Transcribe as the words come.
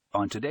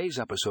On today's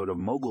episode of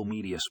Mogul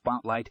Media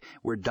Spotlight,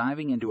 we're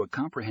diving into a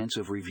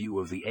comprehensive review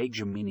of the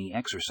AGM Mini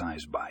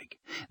exercise bike.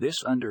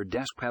 This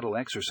under-desk pedal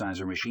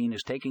exerciser machine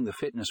is taking the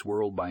fitness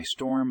world by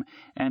storm,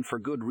 and for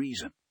good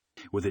reason.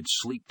 With its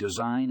sleek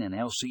design and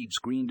LCD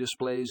screen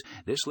displays,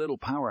 this little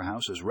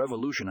powerhouse is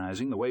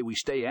revolutionizing the way we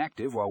stay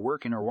active while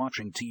working or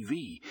watching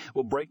TV.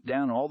 We'll break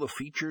down all the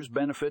features,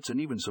 benefits, and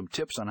even some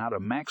tips on how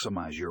to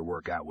maximize your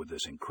workout with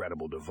this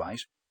incredible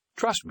device.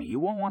 Trust me, you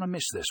won't want to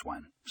miss this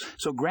one.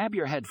 So grab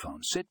your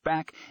headphones, sit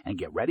back, and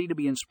get ready to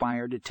be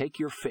inspired to take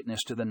your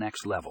fitness to the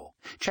next level.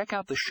 Check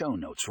out the show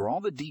notes for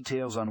all the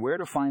details on where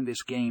to find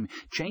this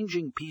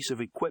game-changing piece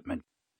of equipment